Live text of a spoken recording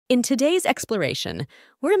In today's exploration,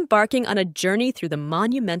 we're embarking on a journey through the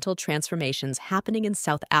monumental transformations happening in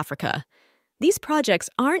South Africa. These projects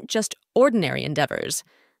aren't just ordinary endeavors.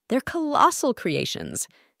 They're colossal creations,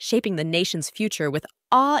 shaping the nation's future with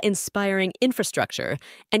awe-inspiring infrastructure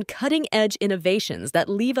and cutting-edge innovations that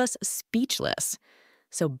leave us speechless.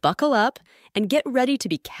 So buckle up and get ready to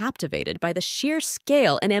be captivated by the sheer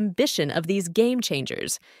scale and ambition of these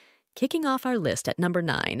game-changers. Kicking off our list at number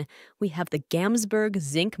 9, we have the GAMSBERG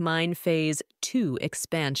Zinc Mine Phase 2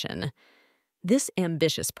 expansion. This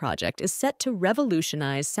ambitious project is set to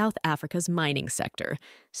revolutionize South Africa's mining sector,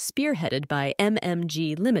 spearheaded by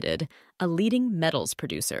MMG Limited, a leading metals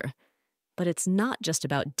producer. But it's not just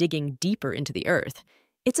about digging deeper into the earth.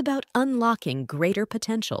 It's about unlocking greater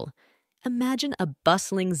potential. Imagine a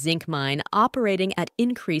bustling zinc mine operating at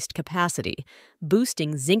increased capacity,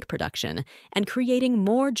 boosting zinc production, and creating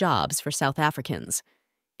more jobs for South Africans.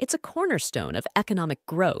 It's a cornerstone of economic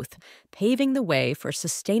growth, paving the way for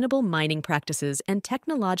sustainable mining practices and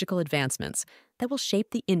technological advancements that will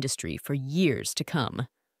shape the industry for years to come.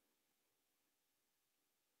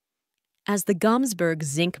 As the GAMSBERG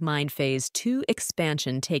Zinc Mine Phase 2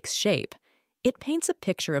 expansion takes shape, it paints a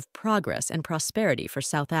picture of progress and prosperity for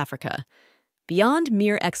South Africa. Beyond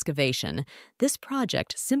mere excavation, this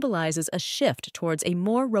project symbolizes a shift towards a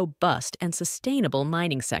more robust and sustainable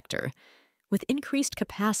mining sector. With increased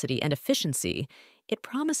capacity and efficiency, it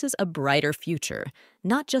promises a brighter future,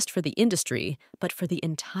 not just for the industry, but for the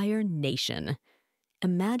entire nation.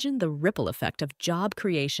 Imagine the ripple effect of job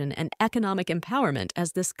creation and economic empowerment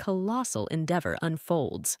as this colossal endeavor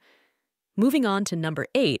unfolds. Moving on to number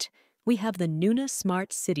 8, we have the NUNA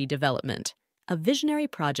Smart City Development, a visionary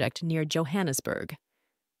project near Johannesburg.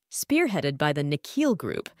 Spearheaded by the NIKIL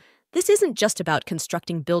group, this isn't just about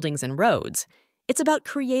constructing buildings and roads. It's about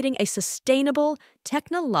creating a sustainable,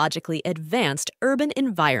 technologically advanced urban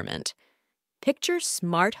environment. Picture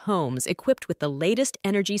smart homes equipped with the latest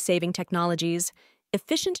energy-saving technologies,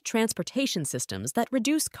 efficient transportation systems that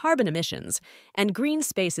reduce carbon emissions, and green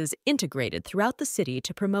spaces integrated throughout the city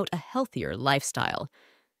to promote a healthier lifestyle.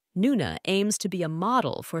 NUNA aims to be a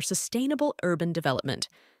model for sustainable urban development,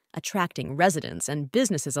 attracting residents and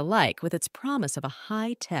businesses alike with its promise of a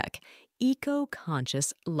high-tech,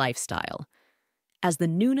 eco-conscious lifestyle. As the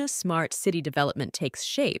NUNA Smart City Development takes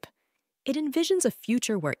shape, it envisions a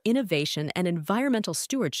future where innovation and environmental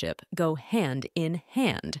stewardship go hand in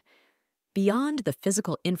hand. Beyond the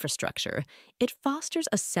physical infrastructure, it fosters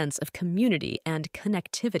a sense of community and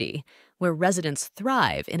connectivity, where residents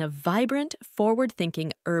thrive in a vibrant,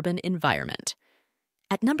 forward-thinking urban environment.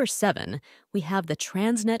 At number 7, we have the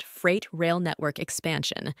TRANSNET Freight Rail Network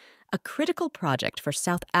expansion, a critical project for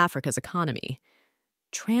South Africa's economy.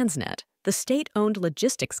 TRANSNET, the state-owned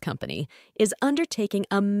logistics company, is undertaking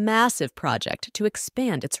a massive project to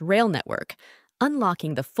expand its rail network,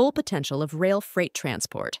 unlocking the full potential of rail freight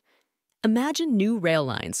transport. Imagine new rail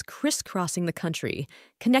lines crisscrossing the country,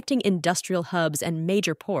 connecting industrial hubs and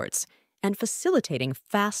major ports, and facilitating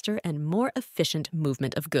faster and more efficient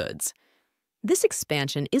movement of goods. This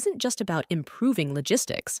expansion isn't just about improving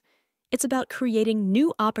logistics. It's about creating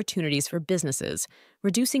new opportunities for businesses,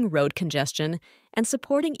 reducing road congestion, and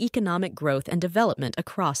supporting economic growth and development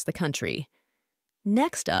across the country.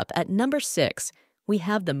 Next up, at number 6, we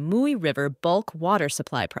have the Mui River Bulk Water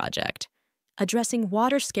Supply Project, addressing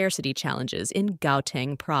water scarcity challenges in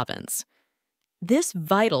Gauteng province. This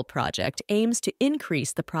vital project aims to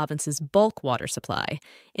increase the province's bulk water supply,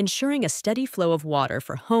 ensuring a steady flow of water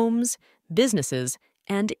for homes, businesses,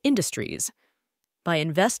 and industries. By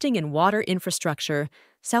investing in water infrastructure,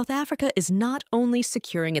 South Africa is not only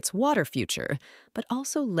securing its water future, but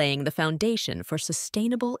also laying the foundation for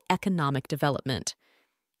sustainable economic development.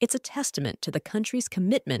 It's a testament to the country's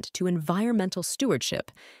commitment to environmental stewardship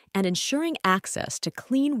and ensuring access to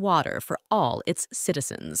clean water for all its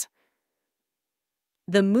citizens.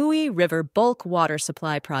 The Mui River Bulk Water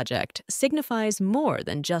Supply Project signifies more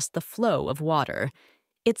than just the flow of water.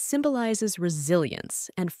 It symbolizes resilience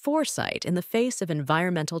and foresight in the face of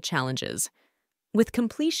environmental challenges. With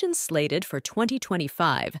completion slated for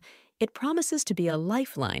 2025, it promises to be a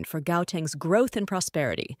lifeline for Gauteng's growth and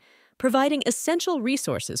prosperity, providing essential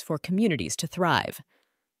resources for communities to thrive.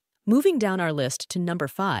 Moving down our list to number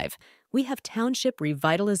 5, we have township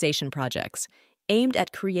revitalization projects aimed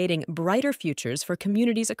at creating brighter futures for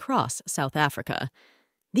communities across South Africa.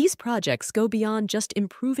 These projects go beyond just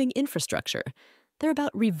improving infrastructure. They're about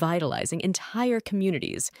revitalizing entire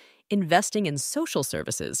communities, investing in social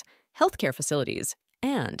services, healthcare facilities,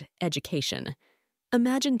 and education.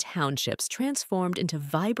 Imagine townships transformed into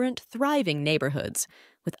vibrant, thriving neighborhoods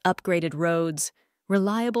with upgraded roads,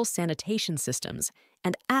 reliable sanitation systems,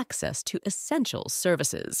 and access to essential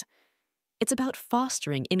services. It's about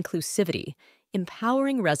fostering inclusivity,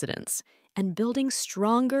 empowering residents, and building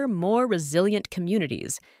stronger, more resilient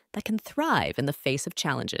communities that can thrive in the face of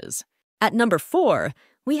challenges. At number 4,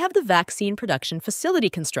 we have the vaccine production facility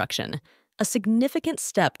construction, a significant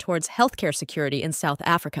step towards healthcare security in South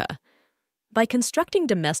Africa. By constructing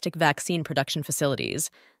domestic vaccine production facilities,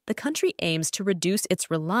 the country aims to reduce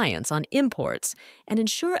its reliance on imports and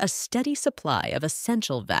ensure a steady supply of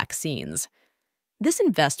essential vaccines. This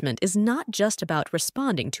investment is not just about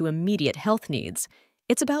responding to immediate health needs.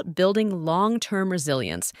 It's about building long-term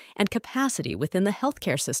resilience and capacity within the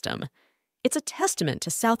healthcare system. It's a testament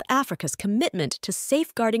to South Africa's commitment to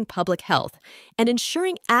safeguarding public health and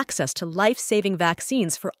ensuring access to life-saving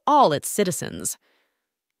vaccines for all its citizens.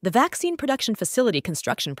 The Vaccine Production Facility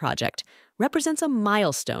Construction Project represents a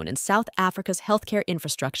milestone in South Africa's healthcare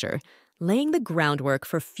infrastructure, laying the groundwork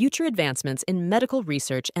for future advancements in medical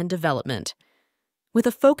research and development. With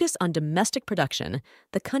a focus on domestic production,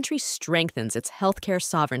 the country strengthens its healthcare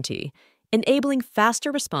sovereignty, enabling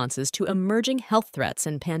faster responses to emerging health threats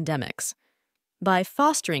and pandemics. By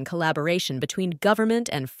fostering collaboration between government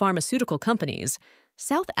and pharmaceutical companies,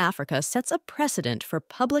 South Africa sets a precedent for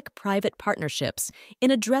public-private partnerships in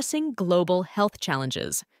addressing global health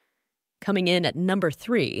challenges. Coming in at number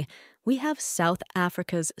 3, we have South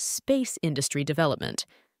Africa's space industry development,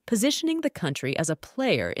 positioning the country as a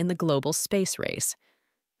player in the global space race.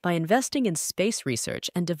 By investing in space research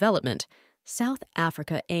and development, South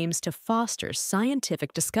Africa aims to foster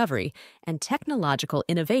scientific discovery and technological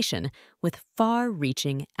innovation with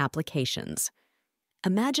far-reaching applications.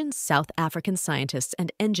 Imagine South African scientists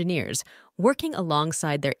and engineers working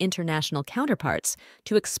alongside their international counterparts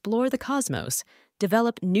to explore the cosmos,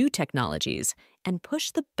 develop new technologies, and push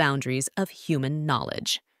the boundaries of human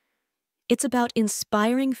knowledge. It's about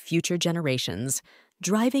inspiring future generations,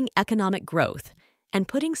 driving economic growth, and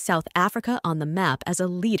putting South Africa on the map as a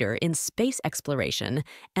leader in space exploration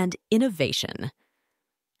and innovation.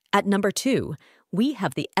 At number 2, we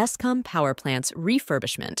have the Eskom power plant's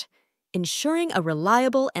refurbishment, ensuring a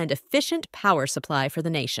reliable and efficient power supply for the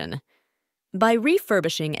nation. By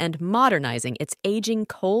refurbishing and modernizing its aging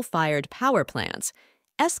coal-fired power plants,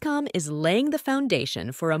 Eskom is laying the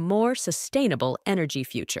foundation for a more sustainable energy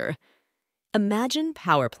future. Imagine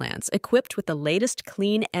power plants equipped with the latest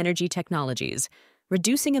clean energy technologies,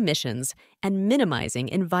 reducing emissions and minimizing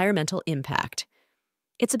environmental impact.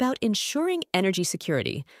 It's about ensuring energy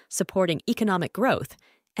security, supporting economic growth,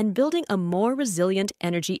 and building a more resilient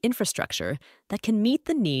energy infrastructure that can meet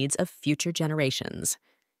the needs of future generations.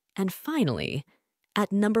 And finally,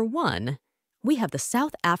 at number 1, we have the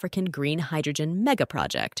South African Green Hydrogen Mega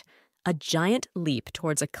Project, a giant leap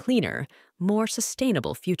towards a cleaner, more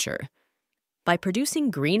sustainable future. By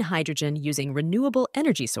producing green hydrogen using renewable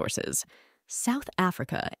energy sources, South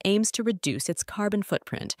Africa aims to reduce its carbon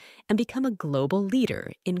footprint and become a global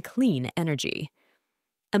leader in clean energy.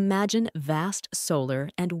 Imagine vast solar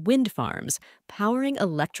and wind farms powering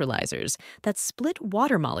electrolyzers that split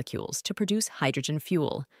water molecules to produce hydrogen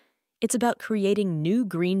fuel. It's about creating new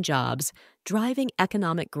green jobs, driving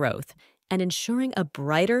economic growth, and ensuring a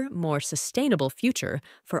brighter, more sustainable future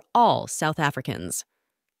for all South Africans.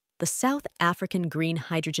 The South African Green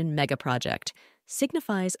Hydrogen Mega Project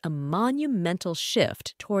signifies a monumental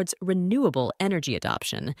shift towards renewable energy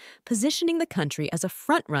adoption, positioning the country as a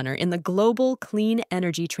frontrunner in the global clean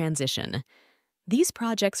energy transition. These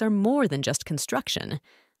projects are more than just construction.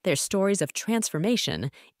 They're stories of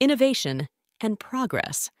transformation, innovation, and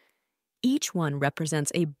progress. Each one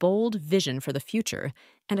represents a bold vision for the future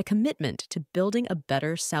and a commitment to building a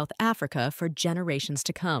better South Africa for generations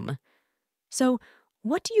to come. So,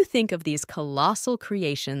 what do you think of these colossal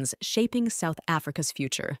creations shaping South Africa's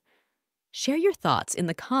future? Share your thoughts in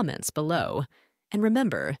the comments below. And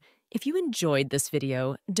remember, if you enjoyed this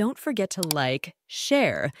video, don't forget to like,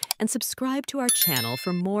 share, and subscribe to our channel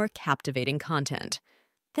for more captivating content.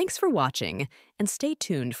 Thanks for watching, and stay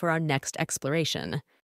tuned for our next exploration.